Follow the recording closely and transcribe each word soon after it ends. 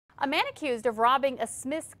A man accused of robbing a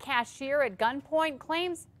Smith's cashier at gunpoint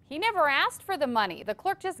claims he never asked for the money. The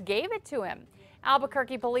clerk just gave it to him.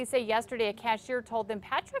 Albuquerque police say yesterday a cashier told them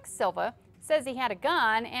Patrick Silva says he had a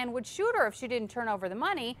gun and would shoot her if she didn't turn over the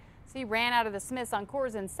money. So he ran out of the Smith's on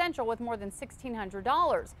Coors and Central with more than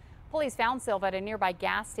 $1,600. Police found Silva at a nearby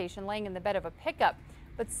gas station laying in the bed of a pickup.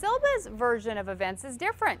 But Silva's version of events is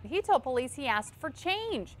different. He told police he asked for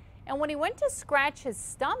change. And when he went to scratch his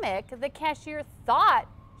stomach, the cashier thought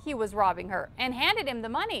he was robbing her and handed him the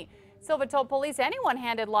money. Silva told police anyone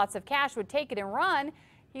handed lots of cash would take it and run.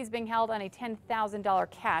 He's being held on a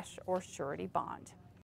 $10,000 cash or surety bond.